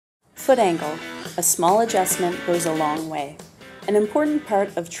Foot angle. A small adjustment goes a long way. An important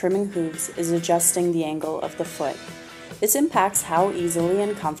part of trimming hooves is adjusting the angle of the foot. This impacts how easily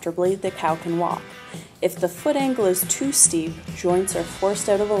and comfortably the cow can walk. If the foot angle is too steep, joints are forced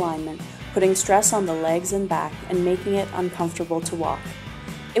out of alignment, putting stress on the legs and back and making it uncomfortable to walk.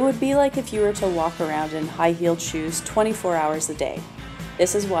 It would be like if you were to walk around in high-heeled shoes 24 hours a day.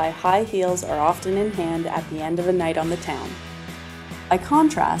 This is why high heels are often in hand at the end of a night on the town. By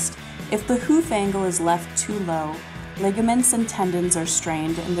contrast, if the hoof angle is left too low, ligaments and tendons are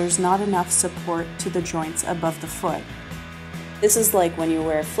strained and there's not enough support to the joints above the foot. This is like when you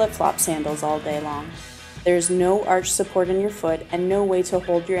wear flip-flop sandals all day long. There's no arch support in your foot and no way to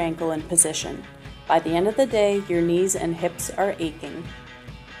hold your ankle in position. By the end of the day, your knees and hips are aching.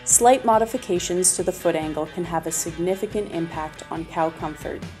 Slight modifications to the foot angle can have a significant impact on cow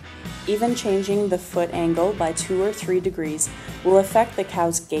comfort. Even changing the foot angle by 2 or 3 degrees will affect the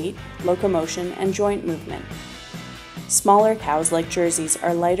cow's gait, locomotion, and joint movement. Smaller cows like Jerseys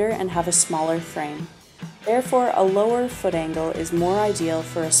are lighter and have a smaller frame. Therefore, a lower foot angle is more ideal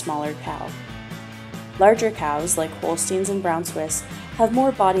for a smaller cow. Larger cows, like Holsteins and Brown Swiss, have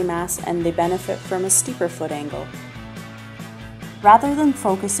more body mass and they benefit from a steeper foot angle. Rather than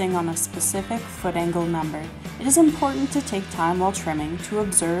focusing on a specific foot angle number, it is important to take time while trimming to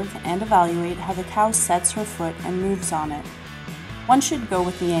observe and evaluate how the cow sets her foot and moves on it. One should go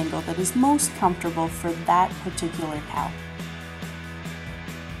with the angle that is most comfortable for that particular cow.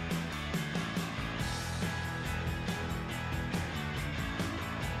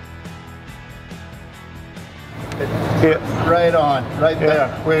 Yeah, right on, right there,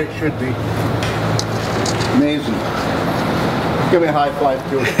 where it should be. Amazing. Give me a high five,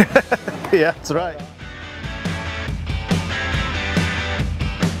 too. Yeah, that's right.